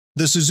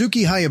The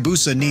Suzuki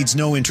Hayabusa needs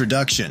no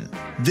introduction.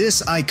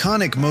 This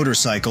iconic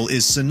motorcycle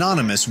is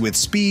synonymous with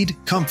speed,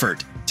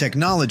 comfort,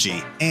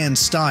 technology, and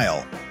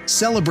style.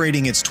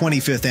 Celebrating its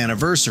 25th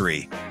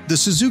anniversary, the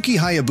Suzuki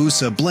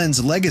Hayabusa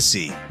blends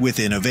legacy with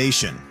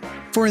innovation.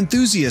 For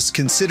enthusiasts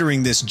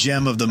considering this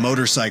gem of the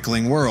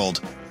motorcycling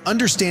world,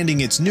 understanding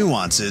its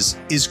nuances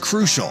is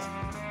crucial.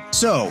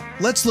 So,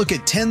 let's look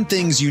at 10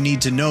 things you need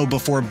to know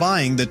before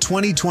buying the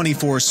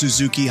 2024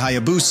 Suzuki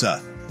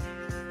Hayabusa.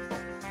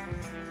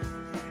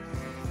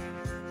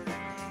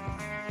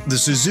 The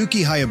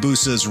Suzuki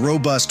Hayabusa's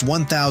robust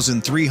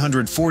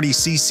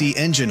 1,340cc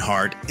engine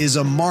heart is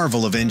a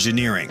marvel of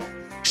engineering,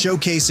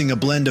 showcasing a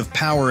blend of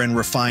power and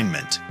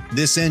refinement.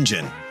 This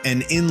engine,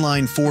 an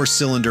inline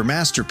four-cylinder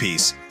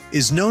masterpiece,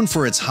 is known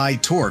for its high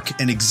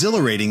torque and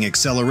exhilarating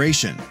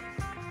acceleration.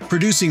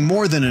 Producing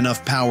more than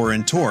enough power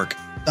and torque,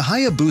 the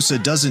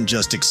Hayabusa doesn't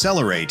just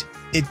accelerate,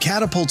 it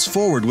catapults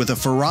forward with a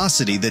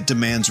ferocity that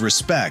demands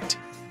respect.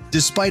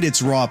 Despite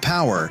its raw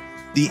power,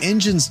 the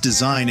engine's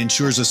design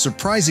ensures a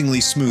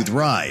surprisingly smooth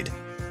ride.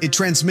 It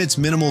transmits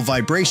minimal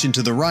vibration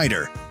to the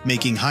rider,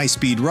 making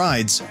high-speed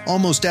rides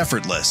almost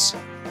effortless.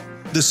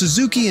 The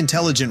Suzuki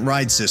Intelligent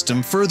Ride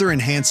System further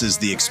enhances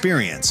the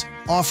experience,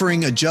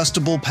 offering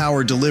adjustable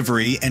power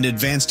delivery and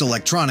advanced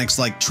electronics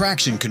like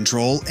traction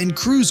control and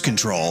cruise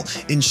control,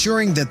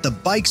 ensuring that the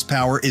bike's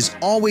power is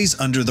always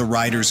under the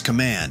rider's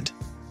command.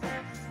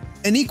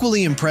 An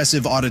equally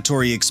impressive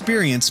auditory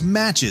experience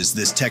matches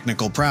this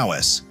technical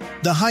prowess.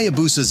 The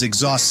Hayabusa's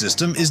exhaust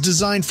system is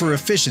designed for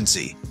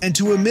efficiency and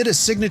to emit a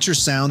signature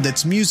sound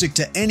that's music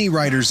to any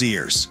rider's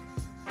ears.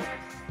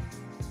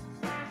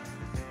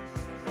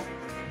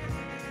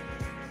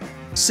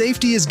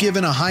 Safety is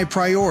given a high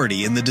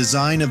priority in the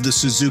design of the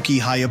Suzuki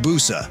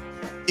Hayabusa.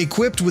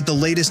 Equipped with the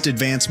latest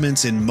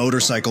advancements in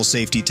motorcycle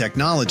safety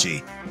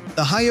technology,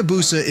 the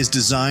Hayabusa is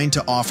designed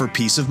to offer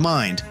peace of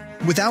mind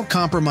without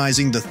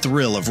compromising the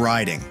thrill of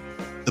riding.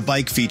 The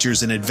bike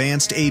features an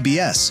advanced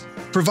ABS,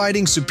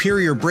 providing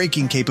superior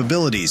braking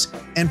capabilities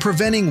and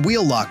preventing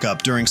wheel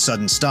lockup during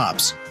sudden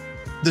stops.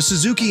 The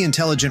Suzuki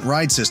Intelligent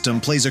Ride System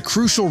plays a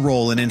crucial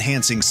role in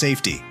enhancing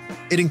safety.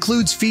 It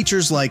includes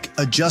features like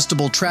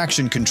adjustable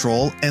traction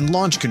control and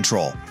launch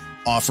control,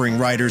 offering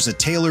riders a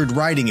tailored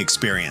riding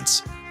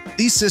experience.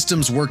 These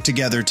systems work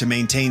together to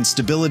maintain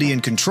stability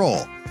and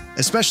control,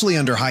 especially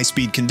under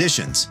high-speed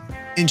conditions,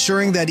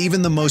 ensuring that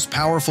even the most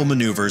powerful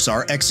maneuvers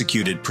are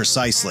executed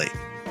precisely.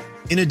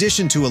 In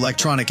addition to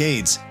electronic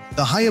aids,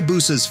 the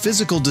Hayabusa's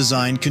physical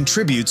design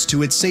contributes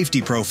to its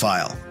safety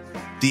profile.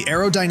 The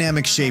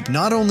aerodynamic shape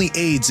not only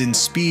aids in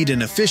speed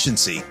and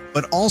efficiency,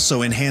 but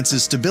also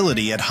enhances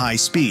stability at high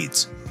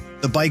speeds.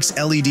 The bike's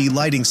LED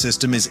lighting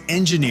system is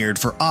engineered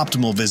for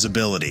optimal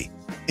visibility,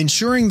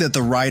 ensuring that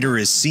the rider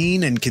is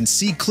seen and can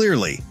see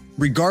clearly,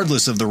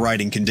 regardless of the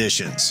riding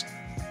conditions.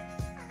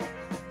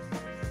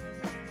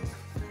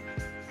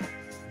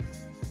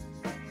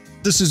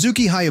 The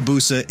Suzuki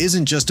Hayabusa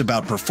isn't just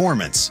about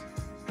performance.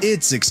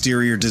 Its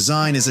exterior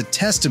design is a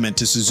testament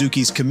to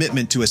Suzuki's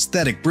commitment to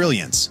aesthetic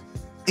brilliance.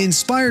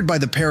 Inspired by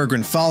the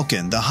Peregrine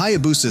Falcon, the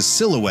Hayabusa's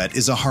silhouette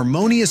is a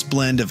harmonious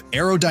blend of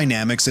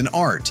aerodynamics and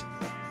art.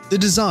 The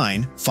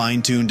design,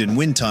 fine-tuned in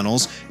wind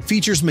tunnels,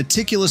 features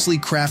meticulously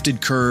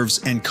crafted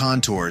curves and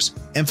contours,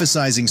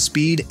 emphasizing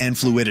speed and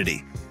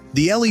fluidity.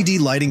 The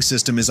LED lighting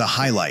system is a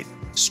highlight,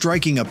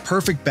 striking a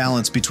perfect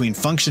balance between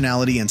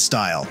functionality and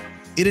style.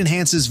 It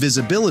enhances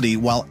visibility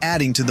while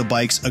adding to the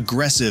bike's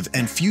aggressive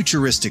and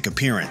futuristic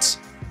appearance.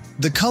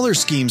 The color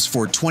schemes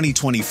for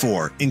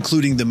 2024,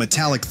 including the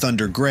metallic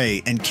Thunder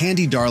Gray and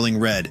Candy Darling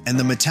Red and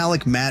the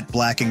metallic matte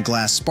black and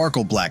glass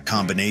sparkle black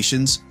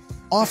combinations,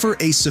 offer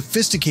a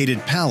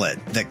sophisticated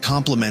palette that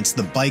complements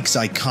the bike's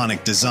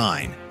iconic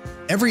design.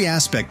 Every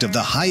aspect of the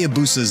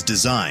Hayabusa's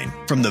design,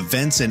 from the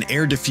vents and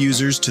air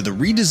diffusers to the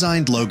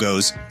redesigned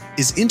logos,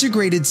 is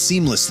integrated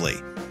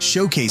seamlessly,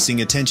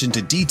 showcasing attention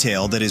to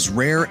detail that is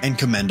rare and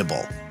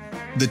commendable.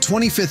 The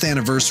 25th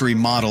anniversary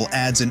model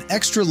adds an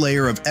extra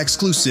layer of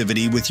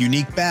exclusivity with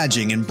unique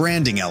badging and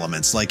branding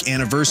elements like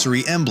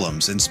anniversary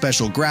emblems and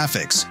special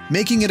graphics,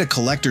 making it a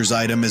collector's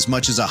item as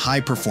much as a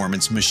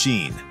high-performance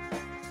machine.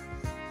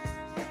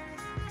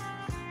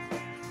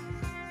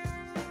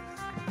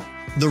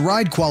 The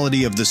ride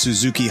quality of the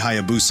Suzuki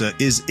Hayabusa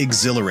is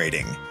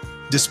exhilarating.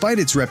 Despite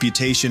its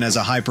reputation as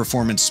a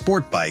high-performance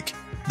sport bike,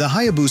 the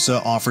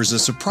Hayabusa offers a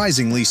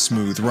surprisingly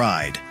smooth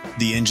ride.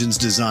 The engine's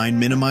design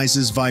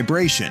minimizes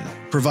vibration,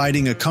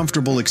 providing a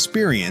comfortable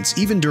experience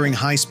even during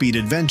high-speed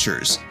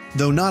adventures.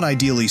 Though not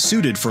ideally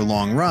suited for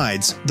long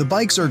rides, the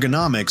bike's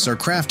ergonomics are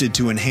crafted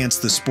to enhance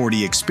the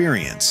sporty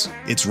experience.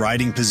 Its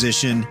riding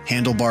position,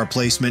 handlebar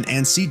placement,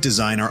 and seat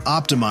design are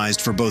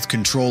optimized for both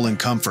control and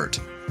comfort.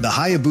 The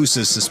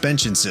Hayabusa's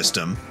suspension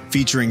system,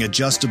 featuring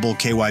adjustable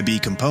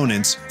KYB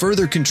components,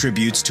 further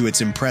contributes to its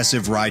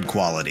impressive ride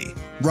quality.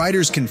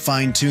 Riders can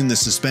fine-tune the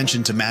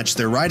suspension to match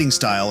their riding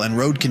style and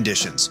road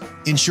conditions,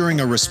 ensuring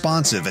a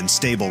responsive and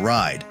stable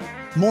ride.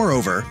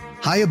 Moreover,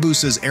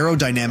 Hayabusa's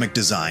aerodynamic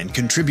design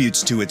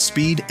contributes to its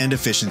speed and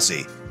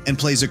efficiency, and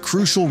plays a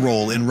crucial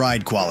role in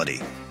ride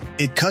quality.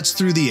 It cuts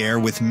through the air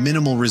with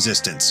minimal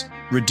resistance,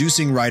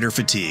 reducing rider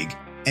fatigue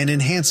and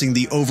enhancing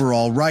the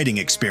overall riding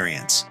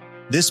experience.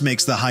 This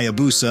makes the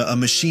Hayabusa a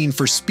machine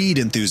for speed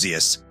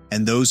enthusiasts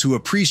and those who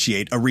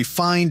appreciate a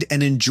refined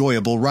and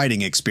enjoyable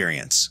riding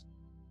experience.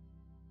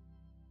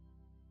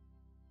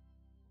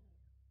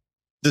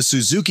 The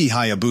Suzuki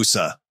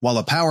Hayabusa, while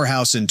a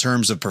powerhouse in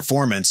terms of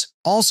performance,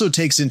 also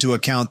takes into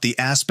account the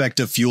aspect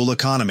of fuel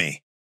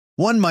economy.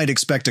 One might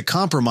expect a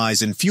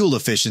compromise in fuel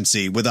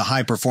efficiency with a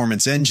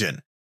high-performance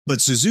engine, but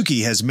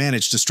Suzuki has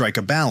managed to strike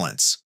a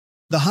balance.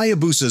 The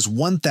Hayabusa's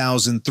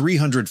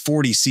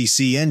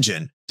 1,340cc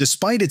engine,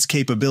 despite its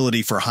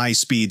capability for high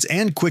speeds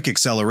and quick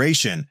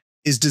acceleration,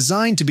 is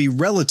designed to be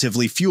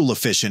relatively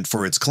fuel-efficient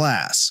for its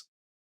class.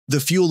 The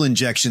fuel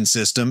injection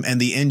system and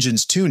the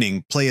engine's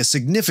tuning play a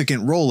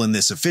significant role in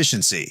this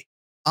efficiency,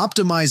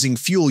 optimizing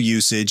fuel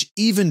usage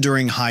even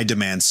during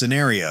high-demand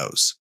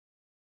scenarios.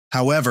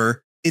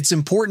 However, it's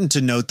important to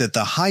note that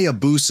the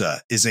Hayabusa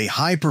is a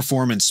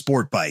high-performance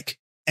sport bike,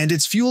 and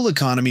its fuel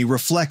economy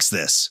reflects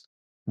this.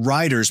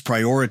 Riders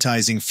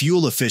prioritizing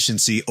fuel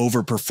efficiency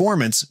over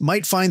performance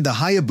might find the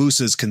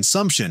Hayabusa's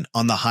consumption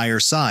on the higher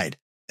side,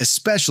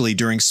 especially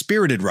during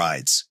spirited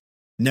rides.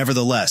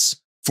 Nevertheless,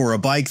 for a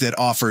bike that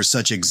offers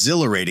such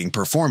exhilarating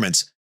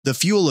performance, the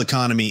fuel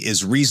economy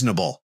is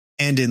reasonable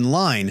and in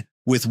line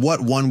with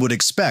what one would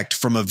expect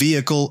from a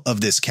vehicle of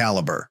this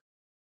caliber.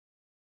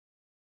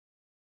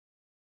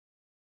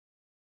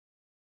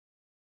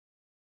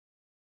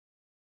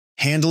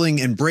 Handling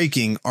and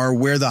braking are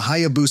where the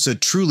Hayabusa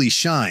truly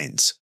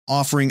shines,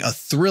 offering a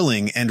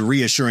thrilling and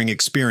reassuring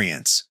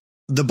experience.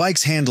 The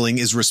bike's handling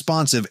is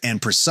responsive and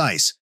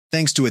precise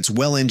thanks to its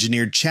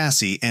well-engineered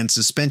chassis and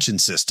suspension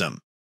system.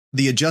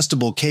 The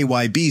adjustable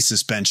KYB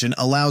suspension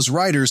allows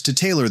riders to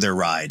tailor their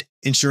ride,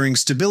 ensuring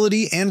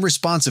stability and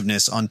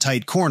responsiveness on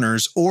tight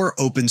corners or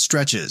open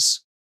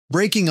stretches.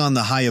 Braking on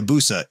the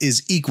Hayabusa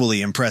is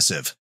equally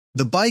impressive.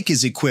 The bike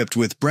is equipped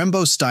with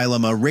Brembo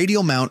Stylema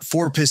radial mount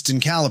 4-piston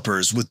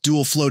calipers with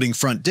dual floating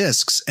front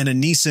discs and a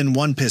Nissan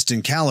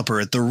 1-piston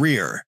caliper at the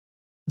rear.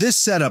 This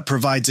setup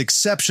provides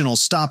exceptional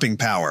stopping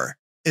power,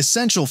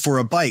 essential for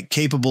a bike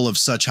capable of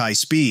such high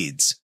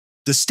speeds.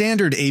 The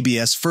standard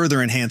ABS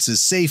further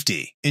enhances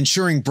safety,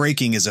 ensuring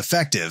braking is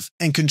effective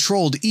and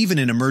controlled even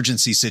in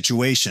emergency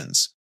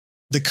situations.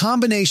 The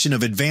combination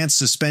of advanced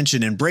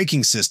suspension and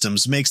braking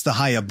systems makes the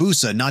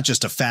Hayabusa not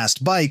just a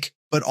fast bike,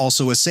 but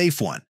also a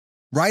safe one.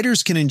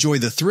 Riders can enjoy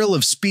the thrill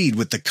of speed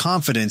with the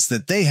confidence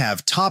that they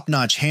have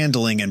top-notch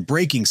handling and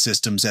braking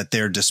systems at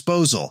their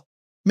disposal,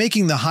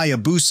 making the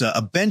Hayabusa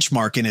a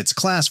benchmark in its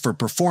class for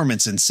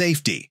performance and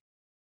safety.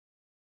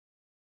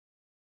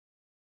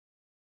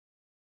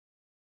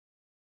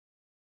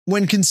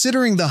 When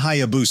considering the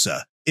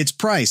Hayabusa, its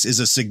price is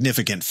a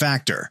significant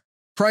factor.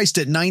 Priced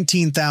at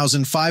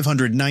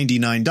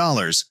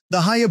 $19,599,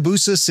 the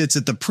Hayabusa sits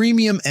at the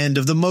premium end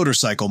of the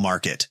motorcycle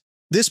market.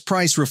 This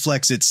price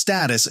reflects its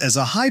status as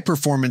a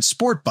high-performance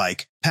sport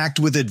bike packed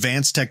with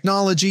advanced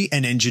technology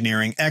and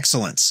engineering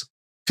excellence.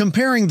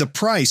 Comparing the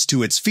price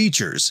to its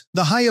features,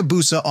 the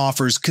Hayabusa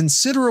offers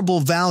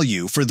considerable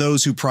value for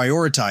those who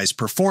prioritize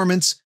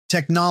performance,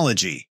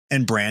 technology,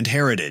 and brand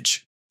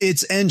heritage.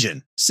 Its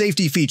engine,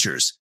 safety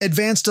features,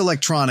 advanced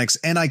electronics,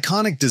 and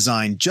iconic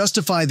design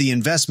justify the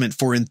investment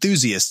for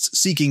enthusiasts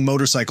seeking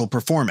motorcycle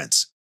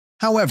performance.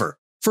 However,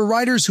 for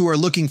riders who are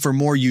looking for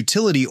more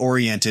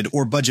utility-oriented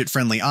or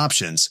budget-friendly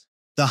options,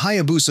 the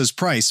Hayabusa's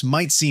price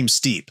might seem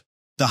steep.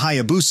 The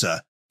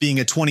Hayabusa, being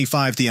a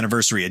 25th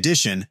anniversary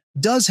edition,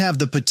 does have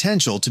the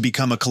potential to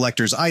become a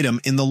collector's item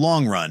in the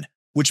long run,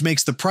 which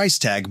makes the price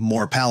tag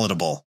more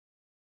palatable.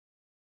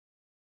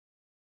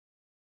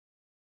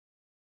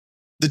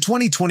 The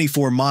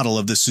 2024 model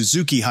of the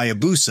Suzuki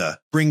Hayabusa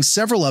brings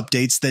several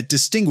updates that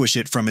distinguish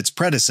it from its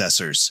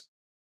predecessors.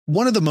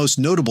 One of the most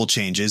notable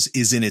changes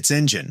is in its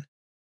engine.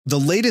 The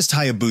latest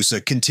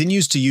Hayabusa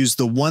continues to use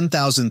the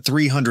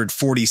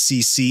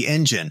 1,340cc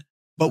engine,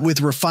 but with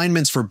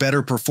refinements for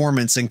better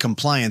performance and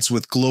compliance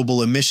with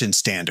global emission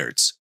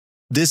standards.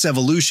 This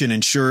evolution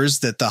ensures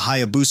that the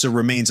Hayabusa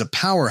remains a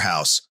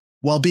powerhouse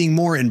while being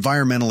more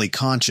environmentally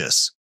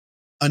conscious.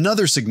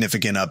 Another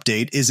significant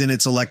update is in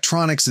its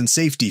electronics and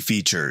safety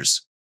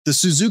features. The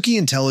Suzuki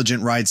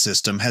Intelligent Ride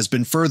System has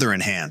been further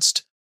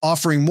enhanced,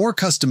 offering more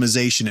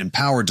customization in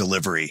power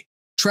delivery,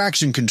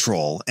 traction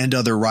control, and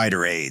other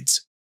rider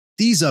aids.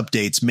 These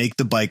updates make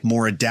the bike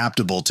more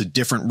adaptable to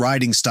different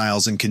riding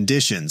styles and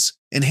conditions,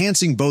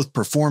 enhancing both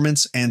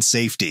performance and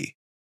safety.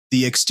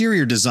 The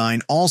exterior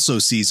design also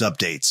sees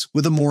updates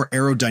with a more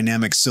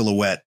aerodynamic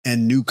silhouette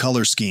and new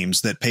color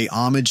schemes that pay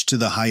homage to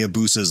the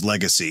Hayabusa's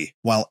legacy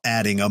while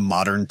adding a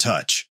modern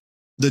touch.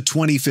 The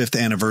 25th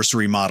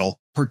anniversary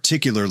model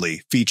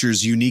particularly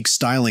features unique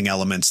styling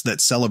elements that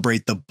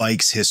celebrate the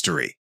bike's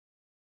history.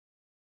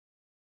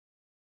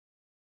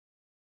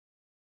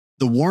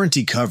 The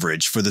warranty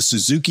coverage for the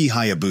Suzuki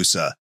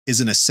Hayabusa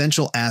is an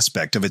essential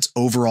aspect of its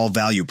overall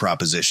value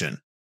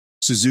proposition.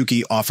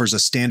 Suzuki offers a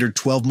standard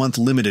 12-month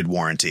limited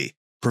warranty,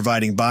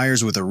 providing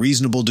buyers with a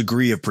reasonable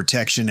degree of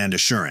protection and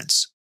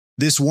assurance.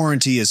 This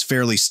warranty is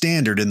fairly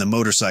standard in the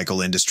motorcycle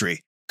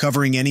industry,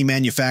 covering any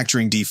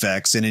manufacturing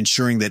defects and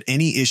ensuring that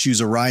any issues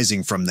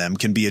arising from them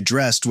can be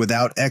addressed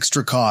without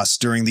extra costs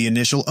during the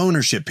initial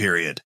ownership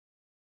period.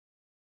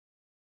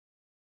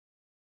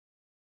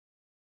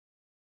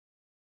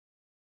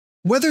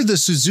 Whether the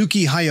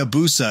Suzuki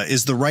Hayabusa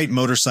is the right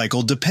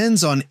motorcycle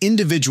depends on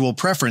individual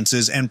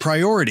preferences and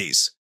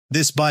priorities.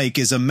 This bike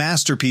is a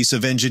masterpiece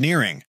of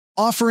engineering,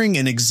 offering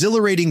an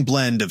exhilarating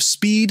blend of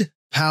speed,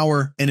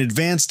 power, and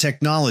advanced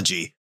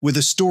technology with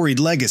a storied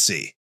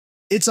legacy.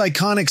 Its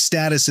iconic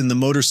status in the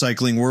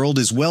motorcycling world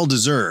is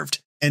well-deserved,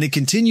 and it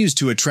continues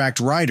to attract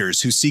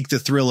riders who seek the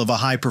thrill of a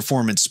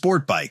high-performance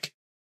sport bike.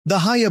 The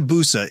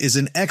Hayabusa is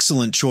an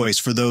excellent choice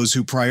for those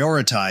who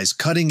prioritize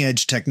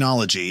cutting-edge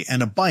technology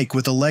and a bike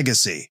with a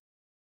legacy.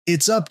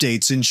 Its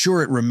updates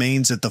ensure it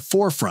remains at the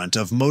forefront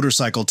of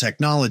motorcycle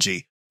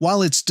technology,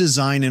 while its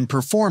design and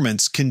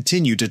performance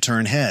continue to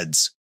turn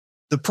heads.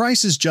 The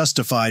price is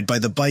justified by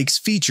the bike's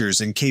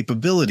features and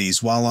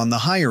capabilities while on the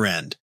higher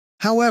end.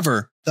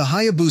 However, the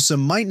Hayabusa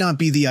might not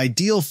be the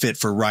ideal fit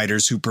for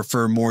riders who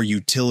prefer more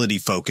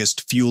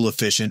utility-focused,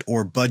 fuel-efficient,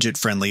 or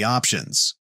budget-friendly options.